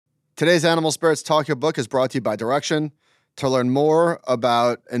Today's Animal Spirits Talk Your Book is brought to you by Direction. To learn more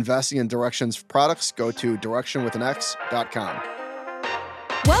about investing in Direction's products, go to directionwithanx.com.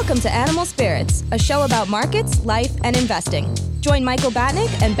 Welcome to Animal Spirits, a show about markets, life, and investing. Join Michael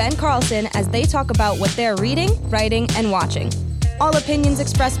Batnick and Ben Carlson as they talk about what they're reading, writing, and watching. All opinions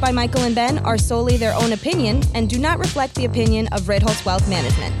expressed by Michael and Ben are solely their own opinion and do not reflect the opinion of Ritholtz Wealth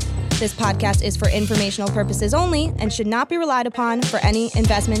Management. This podcast is for informational purposes only and should not be relied upon for any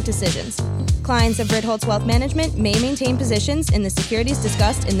investment decisions. Clients of Ritholtz Wealth Management may maintain positions in the securities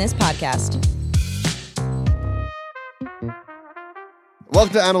discussed in this podcast.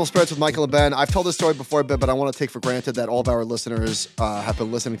 Welcome to Animal Spirits with Michael and Ben. I've told this story before, Ben, but I want to take for granted that all of our listeners have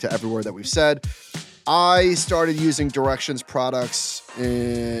been listening to every word that we've said. I started using Direction's products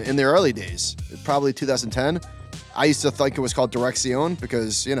in the early days, probably 2010. I used to think it was called Dirección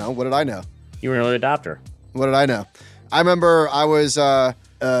because, you know, what did I know? You were an early adopter. What did I know? I remember I was a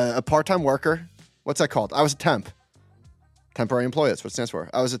part-time worker. What's that called? I was a temp. Temporary employee, that's what it stands for.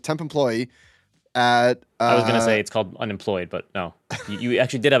 I was a temp employee at... I was going to say it's called unemployed, but no. You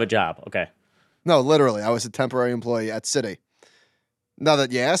actually did have a job. Okay. No, literally. I was a temporary employee at Citi. Now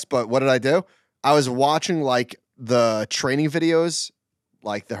that you asked, but what did I do? I was watching like the training videos,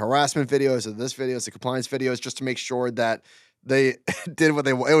 like the harassment videos, or this videos, the compliance videos, just to make sure that they did what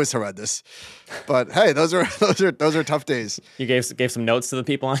they want. It was horrendous, but hey, those are tough days. You gave some notes to the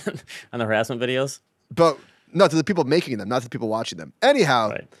people on the harassment videos, but no, to the people making them, not to the people watching them.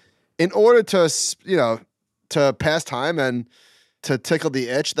 Anyhow, right. In order to pass time and to tickle the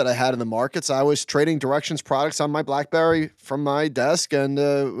itch that I had in the markets, I was trading Directions products on my BlackBerry from my desk, and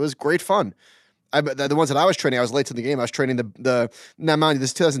it was great fun. The ones that I was trading, I was late to the game. I was trading now mind you,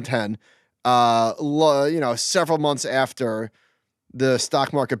 this is 2010, several months after the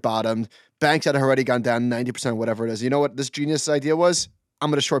stock market bottomed. Banks had already gone down 90%, whatever it is. You know what this genius idea was? I'm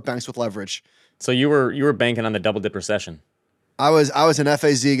going to short banks with leverage. So you were banking on the double dip recession. I was an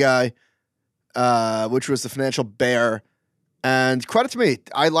FAZ guy, which was the financial bear. And credit to me,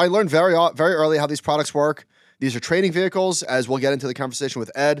 I learned very early how these products work. These are trading vehicles, as we'll get into the conversation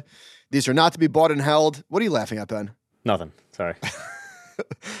with Ed. These are not to be bought and held. What are you laughing at, Ben? Nothing. Sorry.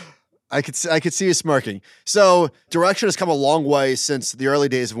 I could see you smirking. So Direction has come a long way since the early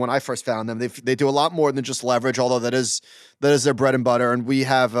days of when I first found them. They do a lot more than just leverage, although that is their bread and butter. And we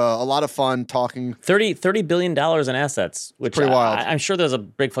have a lot of fun talking. $30 billion in assets, which pretty wild. I'm sure there's a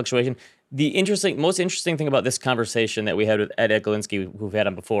big fluctuation. The most interesting thing about this conversation that we had with Ed Eglinski, who we've had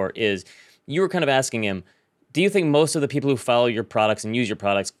on before, is you were kind of asking him, do you think most of the people who follow your products and use your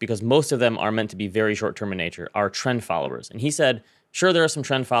products, because most of them are meant to be very short-term in nature, are trend followers? And he said, sure, there are some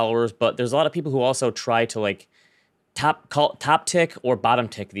trend followers, but there's a lot of people who also try to like top tick or bottom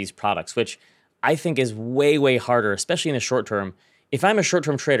tick these products, which I think is way, way harder, especially in the short term. If I'm a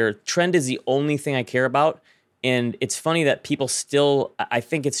short-term trader, trend is the only thing I care about. And it's funny that people still, I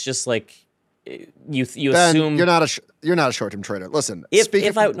think it's just like, you Ben, assume you're not a short-term trader. Listen,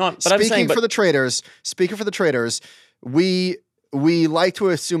 speaking for the traders, we like to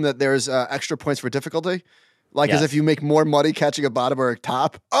assume that there's extra points for difficulty, like as if you make more money catching a bottom or a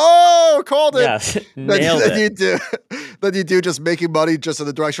top. Oh, called it. Yes, nailed it. Than you do just making money just in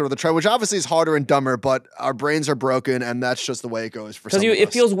the direction of the trend, which obviously is harder and dumber. But our brains are broken, and that's just the way it goes for some of us.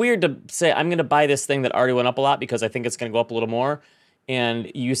 It feels weird to say I'm going to buy this thing that already went up a lot because I think it's going to go up a little more.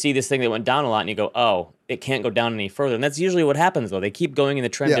 And you see this thing that went down a lot, and you go, "Oh, it can't go down any further." And that's usually what happens, though. They keep going in the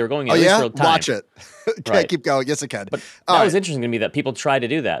trend they were going in. At least for a time. Watch it. Can't keep going. Yes, it can. But that was interesting to me that people try to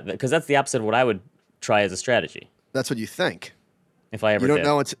do that, because that's the opposite of what I would try as a strategy. That's what you think. If I ever did. You don't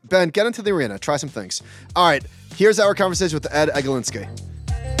know it. Ben, get into the arena. Try some things. All right. Here's our conversation with Ed Eglinski.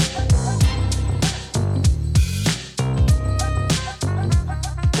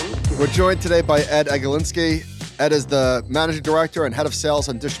 We're joined today by Ed Eglinski. Ed is the Managing Director and Head of Sales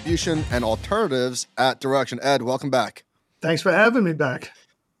and Distribution and Alternatives at Direction. Ed, welcome back. Thanks for having me back.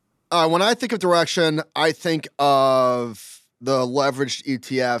 When I think of Direction, I think of the leveraged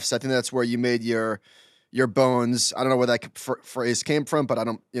ETFs. I think that's where you made your bones. I don't know where that phrase came from, but I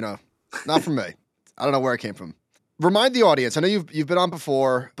don't, not from me. I don't know where it came from. Remind the audience, I know you've been on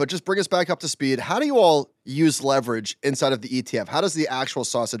before, but just bring us back up to speed. How do you all use leverage inside of the ETF? How does the actual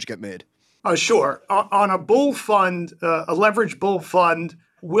sausage get made? Sure. On a bull fund, a leveraged bull fund,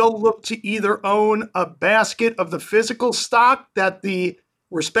 we'll look to either own a basket of the physical stock that the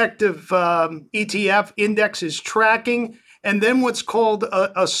respective ETF index is tracking, and then what's called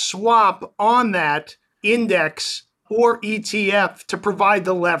a swap on that index or ETF to provide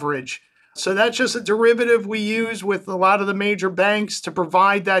the leverage. So that's just a derivative we use with a lot of the major banks to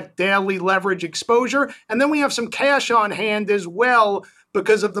provide that daily leverage exposure. And then we have some cash on hand as well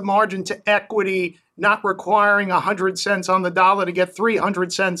because of the margin to equity not requiring 100 cents on the dollar to get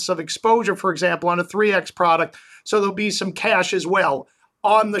 300 cents of exposure, for example, on a 3X product. So there'll be some cash as well.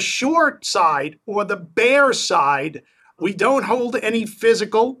 On the short side or the bear side, we don't hold any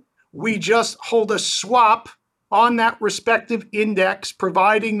physical. We just hold a swap on that respective index,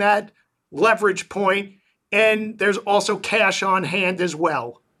 providing that leverage point. And there's also cash on hand as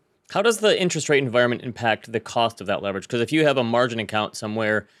well. How does the interest rate environment impact the cost of that leverage? Because if you have a margin account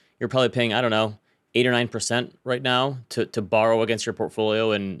somewhere, you're probably paying, 8 or 9% right now to borrow against your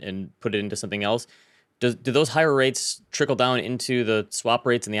portfolio and put it into something else. Do those higher rates trickle down into the swap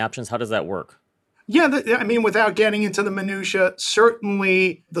rates and the options? How does that work? Yeah, without getting into the minutia,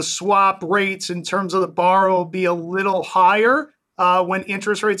 certainly the swap rates in terms of the borrow will be a little higher when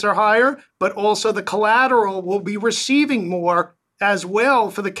interest rates are higher, but also the collateral will be receiving more as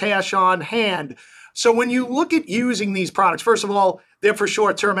well for the cash on hand. So when you look at using these products, first of all, they're for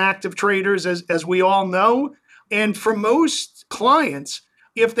short-term active traders, as we all know. And for most clients,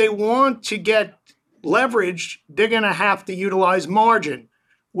 if they want to get leverage, they're going to have to utilize margin.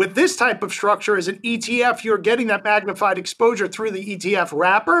 With this type of structure as an ETF, you're getting that magnified exposure through the ETF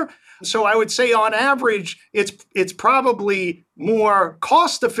wrapper. So I would say on average, it's probably more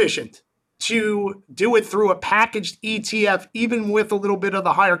cost efficient to do it through a packaged ETF, even with a little bit of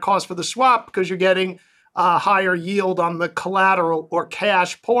the higher cost for the swap, because you're getting a higher yield on the collateral or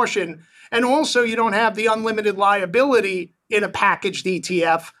cash portion. And also you don't have the unlimited liability in a packaged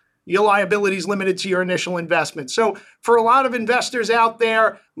ETF. Your liability is limited to your initial investment. So for a lot of investors out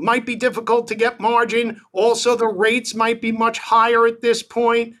there, might be difficult to get margin. Also, the rates might be much higher at this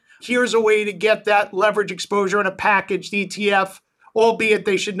point. Here's a way to get that leverage exposure in a packaged ETF, albeit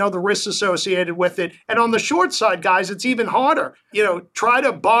they should know the risks associated with it. And on the short side, guys, it's even harder. Try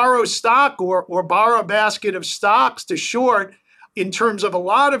to borrow stock or borrow a basket of stocks to short. In terms of a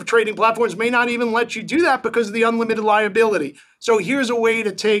lot of trading platforms may not even let you do that because of the unlimited liability. So here's a way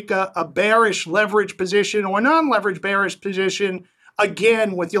to take a bearish leverage position or non-leverage bearish position,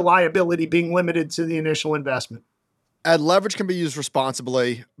 again, with your liability being limited to the initial investment. And leverage can be used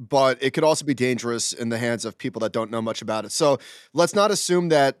responsibly, but it could also be dangerous in the hands of people that don't know much about it. So let's not assume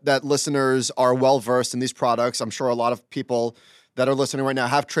that listeners are well-versed in these products. I'm sure a lot of people that are listening right now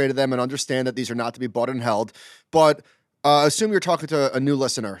have traded them and understand that these are not to be bought and held. But assume you're talking to a new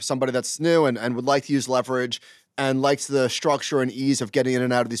listener, somebody that's new and would like to use leverage and likes the structure and ease of getting in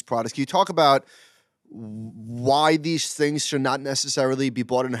and out of these products. Can you talk about why these things should not necessarily be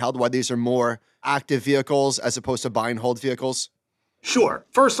bought and held, why these are more active vehicles as opposed to buy and hold vehicles? Sure.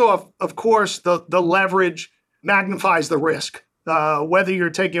 First off, of course, the leverage magnifies the risk, whether you're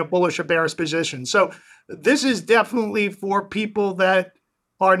taking a bullish or bearish position. So this is definitely for people that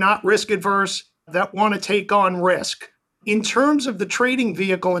are not risk adverse, that want to take on risk. In terms of the trading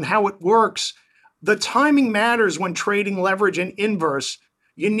vehicle and how it works, the timing matters when trading leverage and inverse.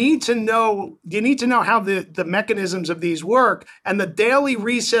 You need to know how the mechanisms of these work and the daily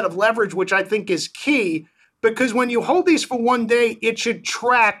reset of leverage, which I think is key, because when you hold these for one day, it should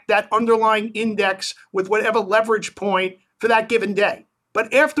track that underlying index with whatever leverage point for that given day.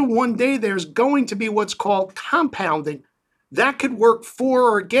 But after one day, there's going to be what's called compounding. That could work for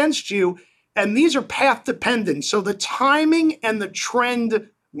or against you. And these are path dependent. So the timing and the trend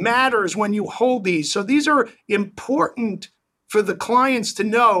matters when you hold these. So these are important for the clients to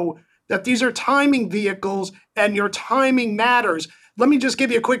know that these are timing vehicles and your timing matters. Let me just give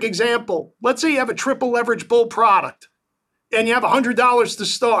you a quick example. Let's say you have a triple leverage bull product and you have $100 to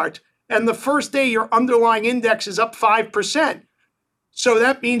start. And the first day your underlying index is up 5%. So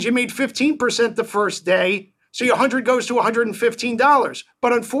that means you made 15% the first day. So your 100 goes to $115.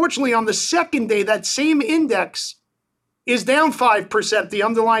 But unfortunately, on the second day, that same index is down 5%, the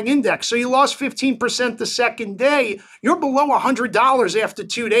underlying index. So you lost 15% the second day. You're below $100 after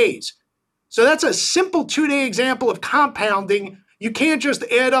 2 days. So that's a simple 2-day example of compounding. You can't just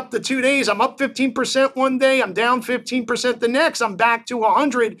add up the 2 days. I'm up 15% one day, I'm down 15% the next, I'm back to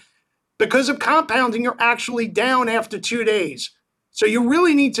 100. Because of compounding, you're actually down after 2 days. So you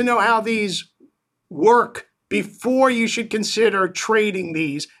really need to know how these work before you should consider trading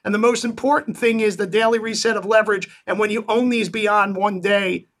these. And the most important thing is the daily reset of leverage. And when you own these beyond one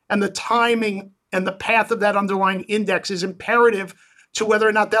day, and the timing and the path of that underlying index is imperative to whether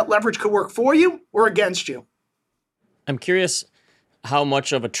or not that leverage could work for you or against you. I'm curious, how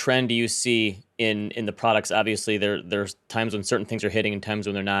much of a trend do you see in the products? Obviously, there's times when certain things are hitting and times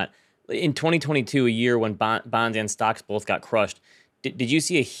when they're not. In 2022, a year when bonds and stocks both got crushed, did you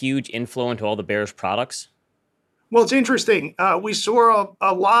see a huge inflow into all the bearish products? Well, it's interesting. We saw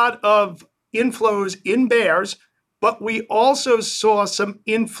a lot of inflows in bears, but we also saw some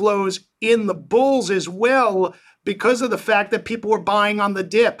inflows in the bulls as well because of the fact that people were buying on the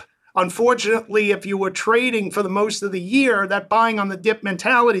dip. Unfortunately, if you were trading for the most of the year, that buying on the dip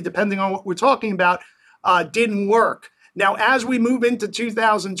mentality, depending on what we're talking about, didn't work. Now, as we move into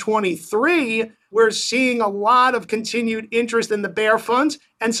 2023, we're seeing a lot of continued interest in the bear funds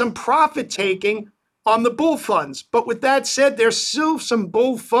and some profit taking on the bull funds. But with that said, there's still some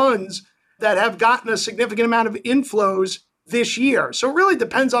bull funds that have gotten a significant amount of inflows this year. So it really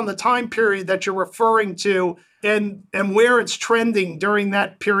depends on the time period that you're referring to and where it's trending during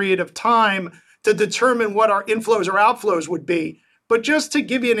that period of time to determine what our inflows or outflows would be. But just to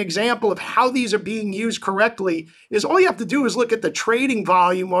give you an example of how these are being used correctly is all you have to do is look at the trading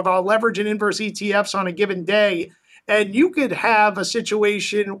volume of our leverage and inverse ETFs on a given day. And you could have a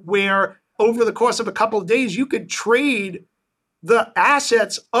situation where over the course of a couple of days, you could trade the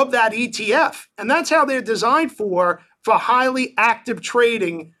assets of that ETF. And that's how they're designed for highly active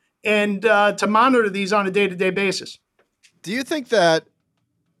trading and to monitor these on a day-to-day basis. Do you think that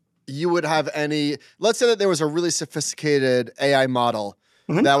you would have any, let's say that there was a really sophisticated AI model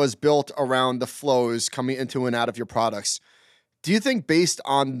that was built around the flows coming into and out of your products. Do you think based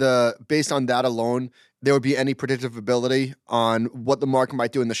on that alone, there would be any predictive ability on what the market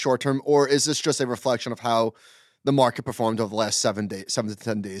might do in the short term? Or is this just a reflection of how the market performed over the last 7 to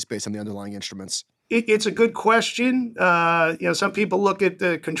 10 days based on the underlying instruments? It's a good question. Some people look at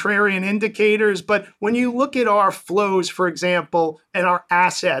the contrarian indicators, but when you look at our flows, for example, and our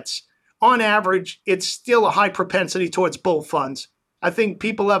assets, on average, it's still a high propensity towards bull funds. I think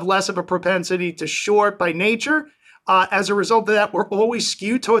people have less of a propensity to short by nature. As a result of that, we're always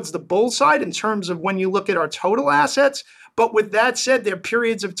skewed towards the bull side in terms of when you look at our total assets. But with that said, there are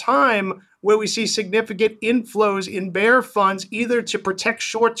periods of time where we see significant inflows in bear funds, either to protect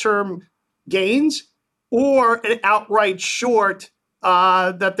short-term gains or an outright short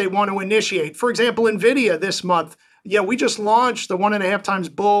that they want to initiate. For example, NVIDIA this month, we just launched the 1.5 times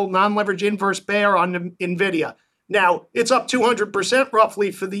bull non-leverage inverse bear on NVIDIA. Now, it's up 200%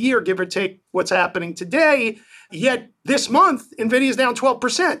 roughly for the year, give or take what's happening today. Yet this month, NVIDIA is down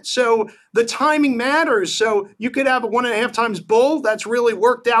 12%. So the timing matters. So you could have a 1.5 times bull that's really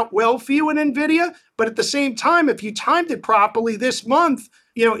worked out well for you in NVIDIA. But at the same time, if you timed it properly this month,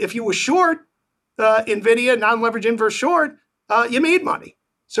 if you were short NVIDIA, non-leverage inverse short, you made money.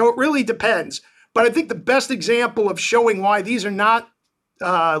 So it really depends. But I think the best example of showing why these are not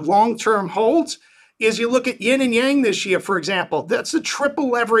long-term holds is you look at yin and yang this year, for example. That's a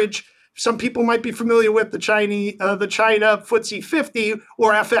triple leverage. Some people might be familiar with the China FTSE 50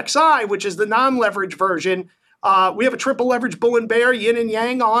 or FXI, which is the non-leverage version. We have a triple leverage bull and bear, yin and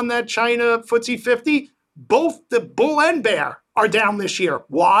yang on that China FTSE 50. Both the bull and bear are down this year.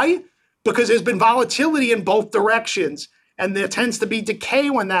 Why? Because there's been volatility in both directions. And there tends to be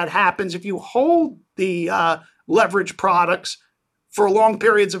decay when that happens. If you hold the leverage products for long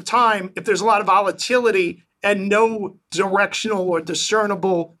periods of time, if there's a lot of volatility and no directional or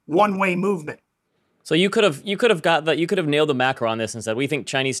discernible one-way movement. So you could have nailed the macro on this and said, we think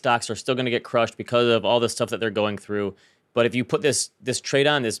Chinese stocks are still going to get crushed because of all the stuff that they're going through. But if you put this trade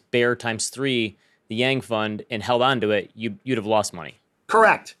on, this bear times 3, the Yang fund, and held on to it, you'd have lost money.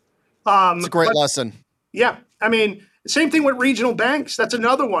 Correct. It's a great lesson. Yeah. I mean, same thing with regional banks. That's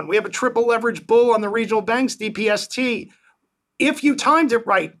another one. We have a triple leverage bull on the regional banks, DPST. If you timed it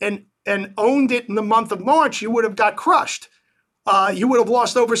right and owned it in the month of March, you would have got crushed. You would have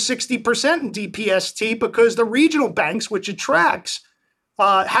lost over 60% in DPST because the regional banks, which it tracks,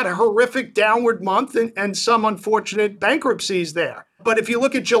 had a horrific downward month and some unfortunate bankruptcies there. But if you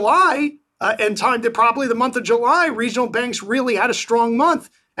look at July and timed it properly, the month of July, regional banks really had a strong month.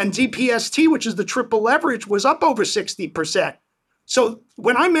 And DPST, which is the triple leverage, was up over 60%. So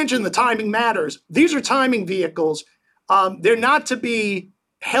when I mention the timing matters, these are timing vehicles. They're not to be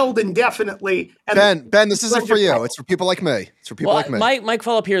held indefinitely. And Ben, this isn't for you. It's for people like me. My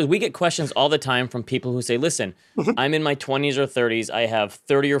follow-up here is we get questions all the time from people who say, listen, I'm in my 20s or 30s. I have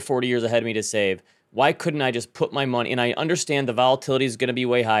 30 or 40 years ahead of me to save. Why couldn't I just put my money, and I understand the volatility is going to be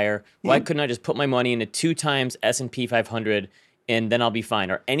way higher. Why couldn't I just put my money into 2 times S&P 500 and then I'll be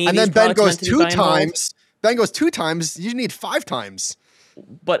fine? Or any of these products meant to be buy and hold? Ben goes 2 times. You need 5 times.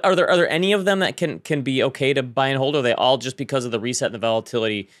 But are there any of them that can be okay to buy and hold? Or are they all just because of the reset and the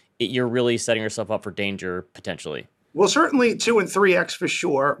volatility, you're really setting yourself up for danger potentially? Well, certainly 2 and 3X for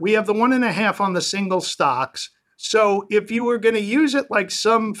sure. We have the 1.5 on the single stocks. So if you were going to use it like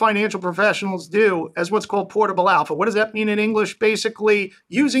some financial professionals do as what's called portable alpha, what does that mean in English? Basically,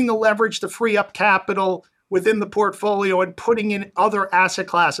 using the leverage to free up capital within the portfolio and putting in other asset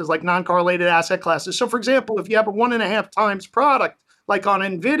classes like non-correlated asset classes. So for example, if you have a 1.5 times product like on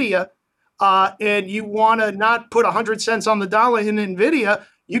NVIDIA, and you want to not put 100 cents on the dollar in NVIDIA,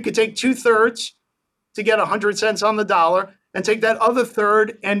 you could take 2/3 to get 100 cents on the dollar and take that other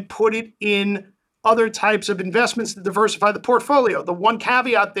third and put it in other types of investments to diversify the portfolio. The one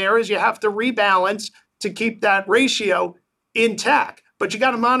caveat there is you have to rebalance to keep that ratio intact, but you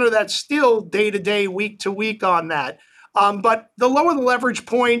got to monitor that still day to day, week to week on that. But the lower the leverage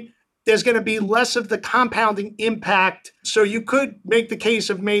point, there's going to be less of the compounding impact. So you could make the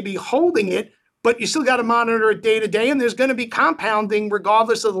case of maybe holding it, but you still got to monitor it day to day, and there's going to be compounding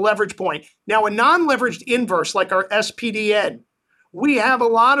regardless of the leverage point. Now, a non-leveraged inverse like our SPDN, we have a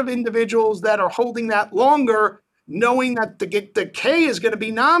lot of individuals that are holding that longer, knowing that the K is going to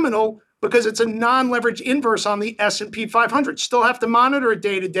be nominal because it's a non-leveraged inverse on the S&P 500. Still have to monitor it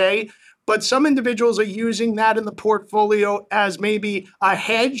day to day, but some individuals are using that in the portfolio as maybe a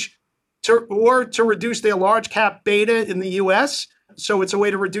hedge to reduce their large cap beta in the US. So it's a way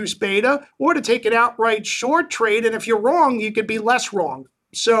to reduce beta, or to take an outright short trade. And if you're wrong, you could be less wrong.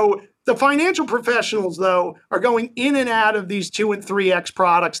 So the financial professionals, though, are going in and out of these 2 and 3x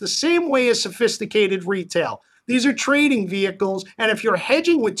products the same way as sophisticated retail. These are trading vehicles. And if you're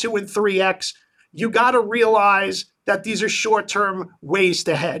hedging with 2 and 3x, you got to realize that these are short-term ways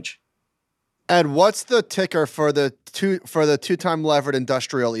to hedge. And what's the ticker for the two-time levered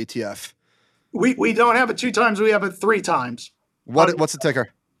industrial ETF? We don't have it 2 times. We have it 3 times. What's the ticker?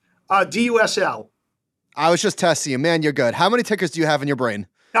 DUSL. I was just testing you. Man, you're good. How many tickers do you have in your brain?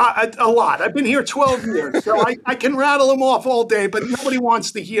 A lot. I've been here 12 years, so I can rattle them off all day, but nobody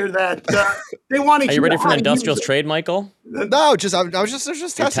wants to hear that. They want to hear. Are you ready for an industrial trade, Michael? No, I was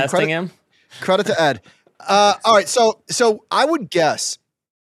just testing. Testing him? Credit to Ed. All right, so I would guess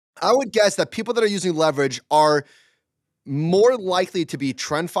that people that are using leverage are more likely to be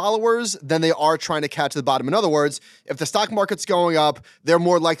trend followers than they are trying to catch the bottom. In other words, if the stock market's going up, they're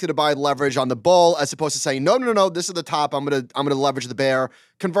more likely to buy leverage on the bull as opposed to saying, no, this is the top. I'm gonna leverage the bear.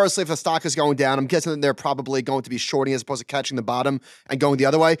 Conversely, if the stock is going down, I'm guessing that they're probably going to be shorting as opposed to catching the bottom and going the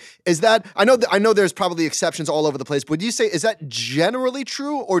other way. Is that I know there's probably exceptions all over the place, but would you say is that generally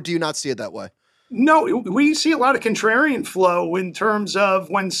true, or do you not see it that way? No, we see a lot of contrarian flow in terms of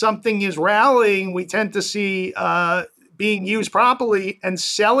when something is rallying, we tend to see being used properly and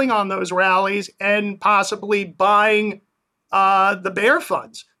selling on those rallies and possibly buying the bear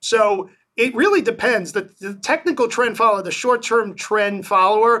funds. So it really depends. The technical trend follower, the short-term trend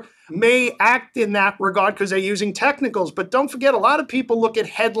follower may act in that regard because they're using technicals. But don't forget, a lot of people look at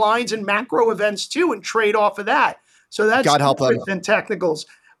headlines and macro events too and trade off of that. So that's different than technicals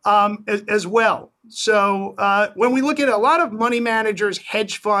as well. So when we look at a lot of money managers,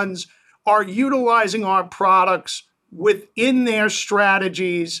 hedge funds are utilizing our products within their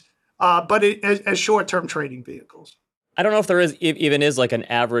strategies, but as short-term trading vehicles. I don't know if there even is like an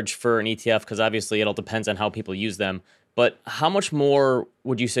average for an ETF, because obviously it all depends on how people use them. But how much more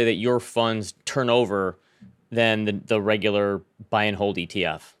would you say that your funds turn over than the regular buy and hold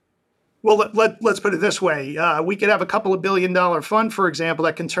ETF? Well, let's put it this way. We could have a couple of $1 billion fund, for example,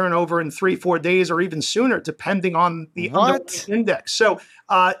 that can turn over in 3-4 days or even sooner, depending on the underlying index. So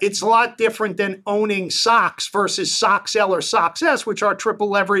it's a lot different than owning SOX versus SOXL or SOXS, which are triple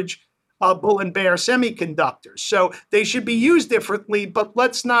leverage bull and bear semiconductors. So they should be used differently, but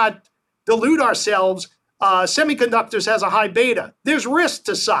let's not delude ourselves. Semiconductors has a high beta. There's risk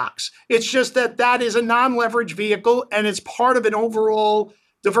to SOX. It's just that is a non-leverage vehicle, and it's part of an overall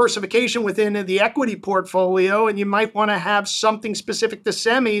diversification within the equity portfolio, and you might want to have something specific to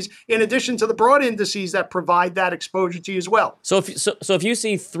semis in addition to the broad indices that provide that exposure to you as well. So if you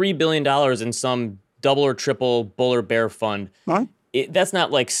see $3 billion in some double or triple bull or bear fund, that's not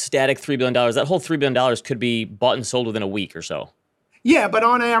like static $3 billion. That whole $3 billion could be bought and sold within a week or so. Yeah, but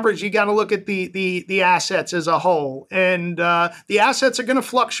on average, you got to look at the assets as a whole. And the assets are going to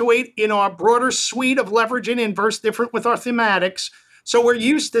fluctuate in our broader suite of leverage and inverse, different with our thematics. So we're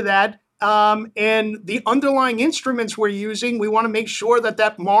used to that. And the underlying instruments we're using, we want to make sure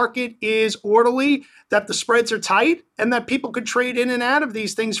that market is orderly, that the spreads are tight, and that people could trade in and out of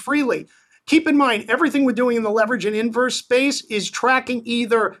these things freely. Keep in mind, everything we're doing in the leverage and inverse space is tracking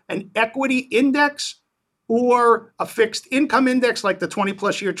either an equity index or a fixed income index like the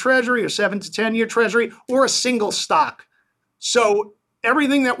 20-plus year Treasury or 7 to 10-year Treasury, or a single stock. So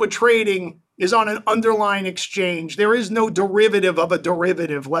everything that we're trading is on an underlying exchange. There is no derivative of a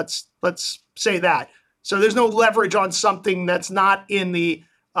derivative. Let's say that. So there's no leverage on something that's not in the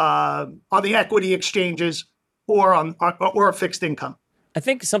on the equity exchanges or a fixed income. I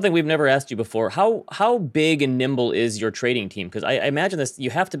think something we've never asked you before, how big and nimble is your trading team? Because I imagine this, you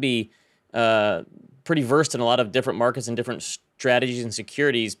have to be pretty versed in a lot of different markets and different strategies and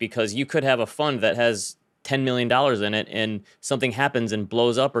securities, because you could have a fund that has $10 million in it and something happens and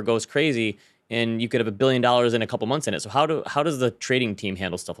blows up or goes crazy, and you could have $1 billion in a couple months in it. So how does the trading team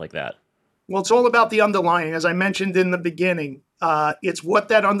handle stuff like that? Well, it's all about the underlying. As I mentioned in the beginning, it's what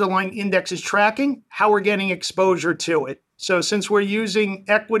that underlying index is tracking, how we're getting exposure to it. So since we're using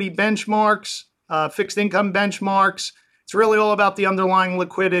equity benchmarks, fixed income benchmarks, it's really all about the underlying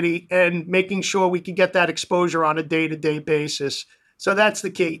liquidity and making sure we can get that exposure on a day-to-day basis. So that's the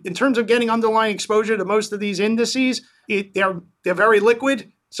key. In terms of getting underlying exposure to most of these indices, they're very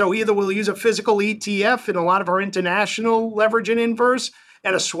liquid. So either we'll use a physical ETF in a lot of our international leverage and inverse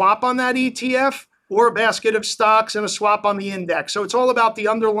and a swap on that ETF, or a basket of stocks and a swap on the index. So it's all about the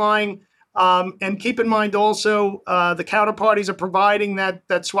underlying. And keep in mind also, the counterparties are providing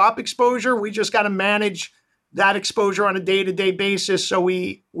that swap exposure. We just got to manage that exposure on a day-to-day basis. So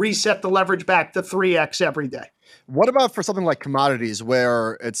we reset the leverage back to 3x every day. What about for something like commodities,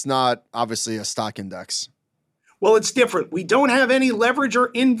 where it's not obviously a stock index? Well, it's different. We don't have any leverage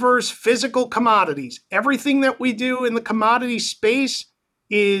or inverse physical commodities. Everything that we do in the commodity space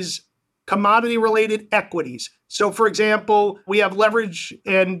is commodity-related equities. So, for example, we have leverage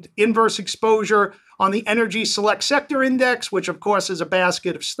and inverse exposure on the Energy Select Sector Index, which, of course, is a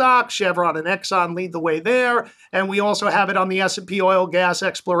basket of stocks. Chevron and Exxon lead the way there. And we also have it on the S&P Oil, Gas,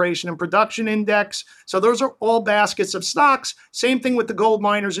 Exploration, and Production Index. So those are all baskets of stocks. Same thing with the gold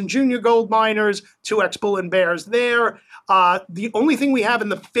miners and junior gold miners, 2X bull and bears there. The only thing we have in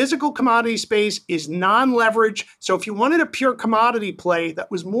the physical commodity space is non-leverage. So if you wanted a pure commodity play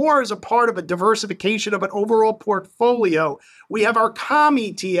that was more as a part of a diversification of an overall portfolio, we have our COM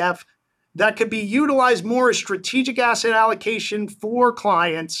ETF that could be utilized more as strategic asset allocation for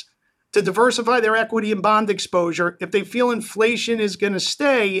clients to diversify their equity and bond exposure. If they feel inflation is going to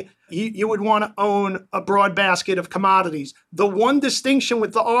stay, you would want to own a broad basket of commodities. The one distinction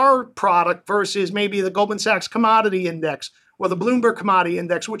with the R product versus maybe the Goldman Sachs Commodity Index or the Bloomberg Commodity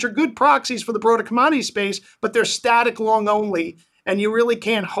Index, which are good proxies for the broader commodity space, but they're static long only, and you really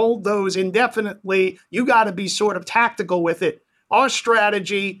can't hold those indefinitely. You got to be sort of tactical with it. Our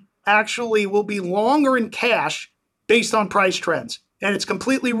strategy actually will be longer in cash based on price trends. And it's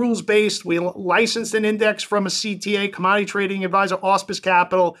completely rules-based. We licensed an index from a CTA, Commodity Trading Advisor, Auspice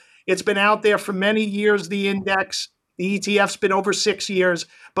Capital. It's been out there for many years, the index. The ETF's been over 6 years.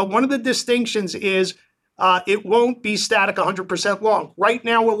 But one of the distinctions is it won't be static 100% long. Right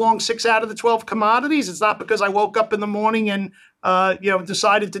now, we're long 6 out of the 12 commodities. It's not because I woke up in the morning and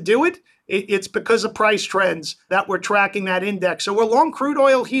decided to do it. It's because of price trends that we're tracking that index. So we're long crude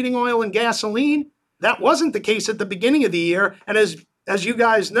oil, heating oil, and gasoline. That wasn't the case at the beginning of the year. And as you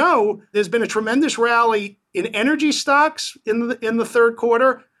guys know, there's been a tremendous rally in energy stocks in the third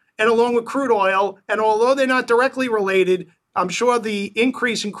quarter, and along with crude oil. And although they're not directly related, I'm sure the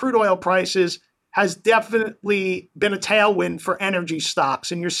increase in crude oil prices has definitely been a tailwind for energy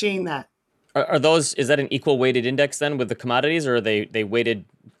stocks, and you're seeing that. Is that an equal weighted index then with the commodities, or are they weighted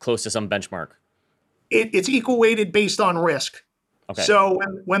close to some benchmark? It's equal weighted based on risk. Okay. So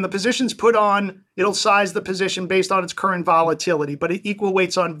when the position's put on, it'll size the position based on its current volatility, but it equal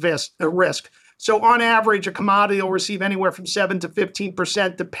weights on risk. So on average, a commodity will receive anywhere from 7 to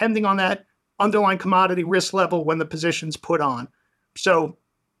 15%, depending on that underlying commodity risk level when the position's put on. So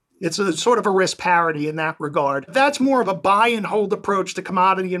it's a sort of a risk parity in that regard. That's more of a buy and hold approach to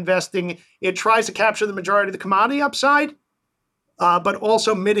commodity investing. It tries to capture the majority of the commodity upside, but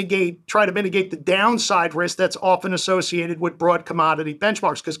also try to mitigate the downside risk that's often associated with broad commodity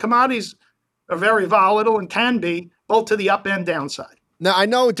benchmarks, because commodities are very volatile and can be both to the up and downside. Now, I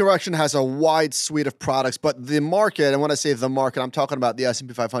know Direxion has a wide suite of products, but the market, and when I say the market, I'm talking about the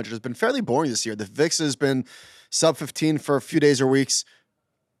S&P 500, has been fairly boring this year. The VIX has been sub 15 for a few days or weeks.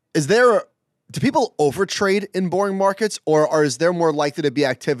 Do people overtrade in boring markets, or is there more likely to be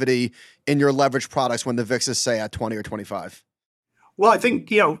activity in your leverage products when the VIX is, say, at 20 or 25? Well, I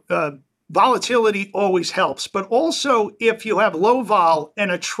think, volatility always helps, but also if you have low vol and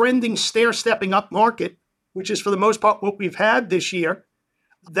a trending stair-stepping up market, which is for the most part what we've had this year,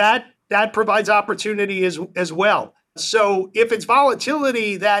 that provides opportunity as well. So if it's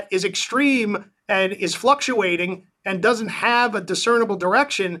volatility that is extreme and is fluctuating and doesn't have a discernible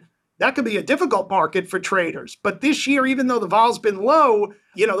direction, that could be a difficult market for traders. But this year, even though the vol's been low,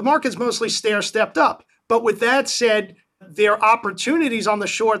 the market's mostly stair-stepped up. But with that said, there are opportunities on the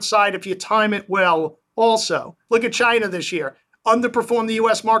short side if you time it well also. Look at China this year. Underperformed the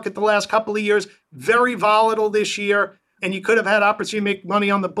U.S. market the last couple of years. Very volatile this year. and you could have had opportunity to make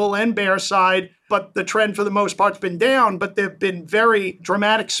money on the bull and bear side, but the trend for the most part has been down, but there have been very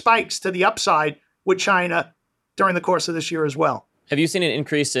dramatic spikes to the upside with China during the course of this year as well. Have you seen an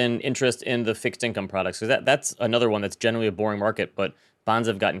increase in interest in the fixed income products? Because that's another one that's generally a boring market, but bonds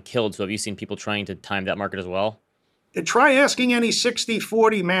have gotten killed. So have you seen people trying to time that market as well? Try asking any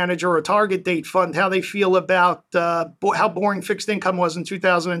 60-40 manager or target date fund how they feel about how boring fixed income was in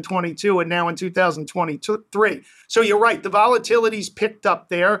 2022 and now in 2023. So you're right. The volatility's picked up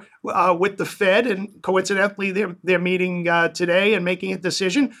there with the Fed, and coincidentally, they're meeting today and making a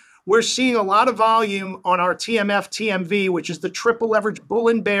decision. We're seeing a lot of volume on our TMF, TMV, which is the triple leverage bull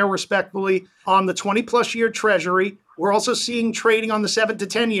and bear, respectively, on the 20-plus year Treasury. We're also seeing trading on the 7 to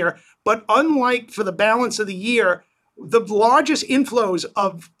 10 year. But unlike for the balance of the year, the largest inflows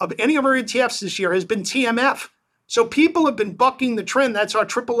of any of our ETFs this year has been TMF. So people have been bucking the trend. That's our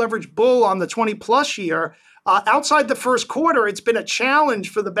triple leverage bull on the 20-plus year. Outside the first quarter, it's been a challenge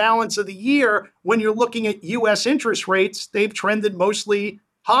for the balance of the year. When you're looking at U.S. interest rates, they've trended mostly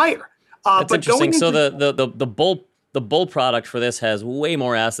higher. That's interesting. So the bull product for this has way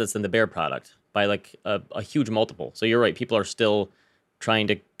more assets than the bear product by like a huge multiple. So you're right. People are still trying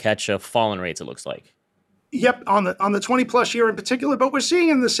to catch fallen rates, it looks like. Yep, on the 20-plus year in particular, but we're seeing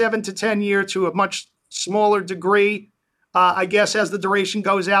in the 7 to 10 year to a much smaller degree. I guess as the duration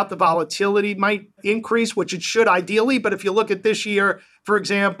goes out, the volatility might increase, which it should ideally. But if you look at this year, for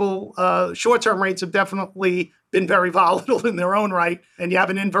example, short-term rates have definitely been very volatile in their own right, and you have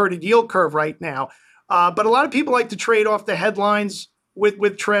an inverted yield curve right now. But a lot of people like to trade off the headlines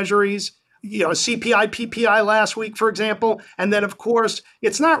with treasuries. CPI, PPI last week, for example. And then, of course,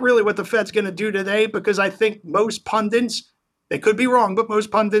 it's not really what the Fed's going to do today, because I think most pundits, they could be wrong, but most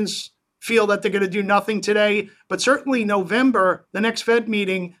pundits feel that they're going to do nothing today. But certainly November, the next Fed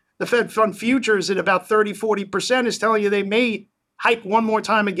meeting, the Fed fund futures at about 30-40% is telling you they may hike one more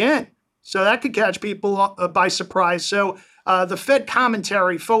time again. So that could catch people by surprise. So the Fed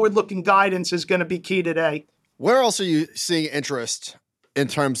commentary, forward-looking guidance is going to be key today. Where else are you seeing interest in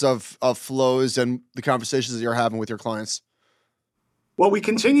terms of flows and the conversations that you're having with your clients? Well, we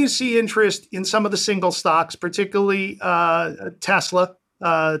continue to see interest in some of the single stocks, particularly Tesla,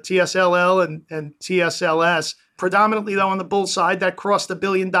 TSLL and TSLS. Predominantly, though, on the bull side, that crossed $1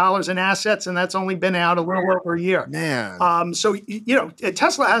 billion in assets, and that's only been out a little over a year. Man. So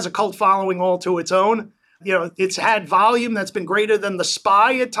Tesla has a cult following all to its own. It's had volume that's been greater than the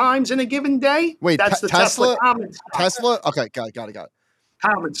SPY at times in a given day. Wait, that's the Tesla common stock. Tesla? Okay, got it.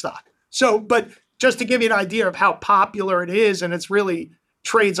 Common stock. So, but just to give you an idea of how popular it is, and it's really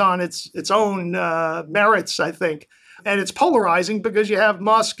trades on its own merits, I think. And it's polarizing because you have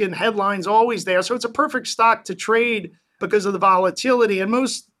Musk and headlines always there. So it's a perfect stock to trade because of the volatility. And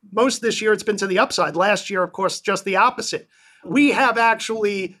most this year, it's been to the upside. Last year, of course, just the opposite. We have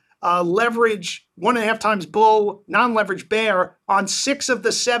actually leverage 1.5 times bull, non-leverage bear on 6 of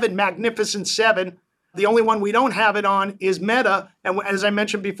the 7 Magnificent 7. The only one we don't have it on is Meta. And as I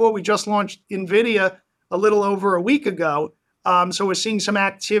mentioned before, we just launched NVIDIA a little over a week ago. So we're seeing some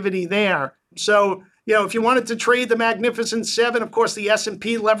activity there. So, if you wanted to trade the Magnificent 7, of course, the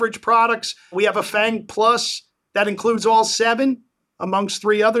S&P leverage products, we have a FANG Plus that includes all 7 amongst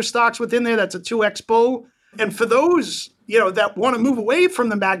 3 other stocks within there. That's a 2X bull. And for those, that want to move away from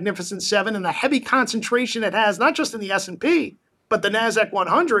the Magnificent 7 and the heavy concentration it has, not just in the S&P, but the NASDAQ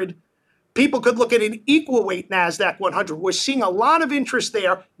 100, people could look at an equal weight NASDAQ 100. We're seeing a lot of interest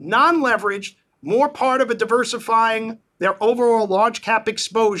there, non-leveraged, more part of a diversifying their overall large cap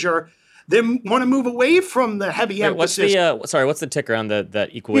exposure. They want to move away from the heavy emphasis. What's the ticker on that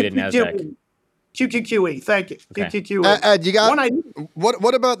equal weighted NASDAQ? QQQE. Thank you. Okay. QQQE. Ed, you got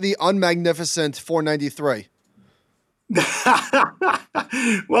what about the unmagnificent 493?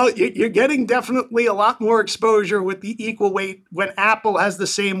 Well, you're getting definitely a lot more exposure with the equal weight when Apple has the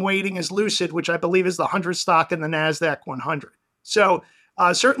same weighting as Lucid, which I believe is the 100th stock in the NASDAQ 100. So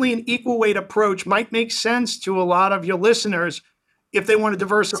certainly an equal weight approach might make sense to a lot of your listeners if they want to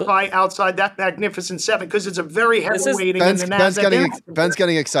diversify outside that Magnificent 7, because it's a very heavy weighting in the NASDAQ. Ben's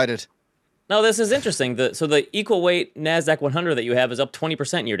getting excited. No, this is interesting. So the equal weight NASDAQ 100 that you have is up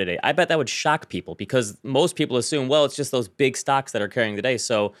 20% year to date. I bet that would shock people because most people assume, well, it's just those big stocks that are carrying the day.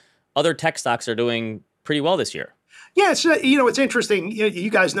 So other tech stocks are doing pretty well this year. Yeah, it's interesting. You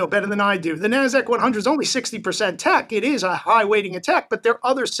guys know better than I do. The NASDAQ 100 is only 60% tech. It is a high weighting of tech, but there are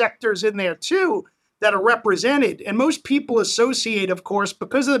other sectors in there too that are represented. And most people associate, of course,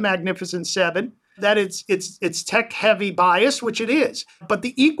 because of the Magnificent 7, that it's tech-heavy bias, which it is. But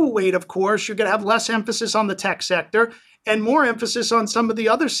the equal weight, of course, you're going to have less emphasis on the tech sector and more emphasis on some of the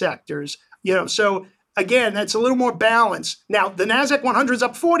other sectors. So again, that's a little more balanced. Now, the NASDAQ 100 is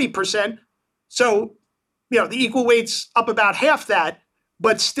up 40%. So, the equal weight's up about half that.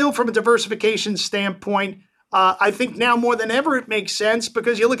 But still, from a diversification standpoint, I think now more than ever it makes sense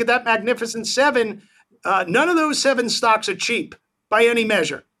because you look at that Magnificent Seven, none of those 7 stocks are cheap by any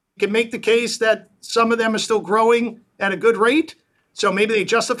measure. You can make the case that some of them are still growing at a good rate, so maybe they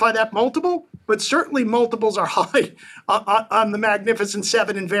justify that multiple, but certainly multiples are high on the Magnificent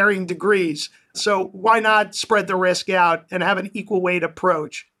Seven in varying degrees. So why not spread the risk out and have an equal weight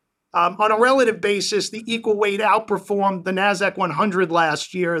approach? On a relative basis, the equal weight outperformed the NASDAQ 100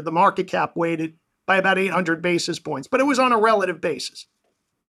 last year, the market cap weighted, by about 800 basis points, but it was on a relative basis.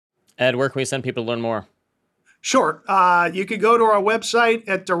 Ed, where can we send people to learn more? Sure. You could go to our website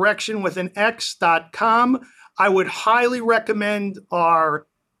at directionwithanx.com. I would highly recommend our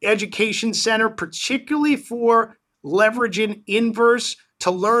education center, particularly for leverage and inverse,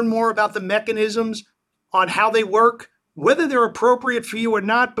 to learn more about the mechanisms on how they work, whether they're appropriate for you or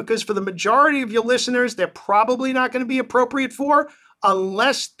not, because for the majority of your listeners, they're probably not going to be appropriate for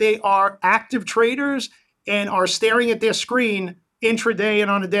unless they are active traders and are staring at their screen intraday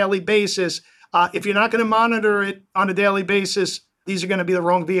and on a daily basis. If you're not going to monitor it on a daily basis, these are going to be the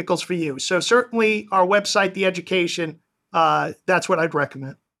wrong vehicles for you. So certainly our website, the education, that's what I'd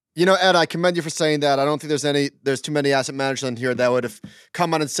recommend. Ed, I commend you for saying that. I don't think there's too many asset managers in here that would have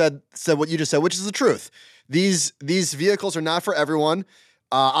come on and said what you just said, which is the truth. These vehicles are not for everyone.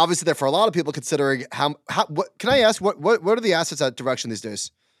 Obviously, they're for a lot of people. Considering what can I ask? What are the assets at Direction these days?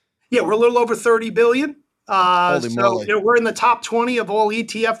 Yeah, we're a little over $30 billion. Holy moly. We're in the top 20 of all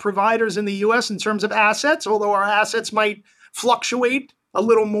ETF providers in the U.S. in terms of assets. Although our assets might fluctuate a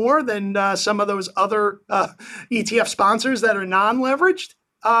little more than some of those other ETF sponsors that are non-leveraged.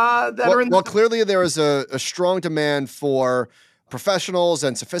 Clearly there is a strong demand for professionals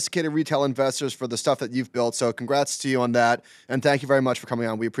and sophisticated retail investors for the stuff that you've built. So congrats to you on that. And thank you very much for coming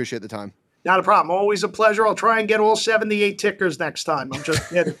on. We appreciate the time. Not a problem. Always a pleasure. I'll try and get all 78 tickers next time. I'm just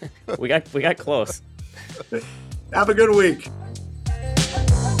kidding. We got close. Have a good week.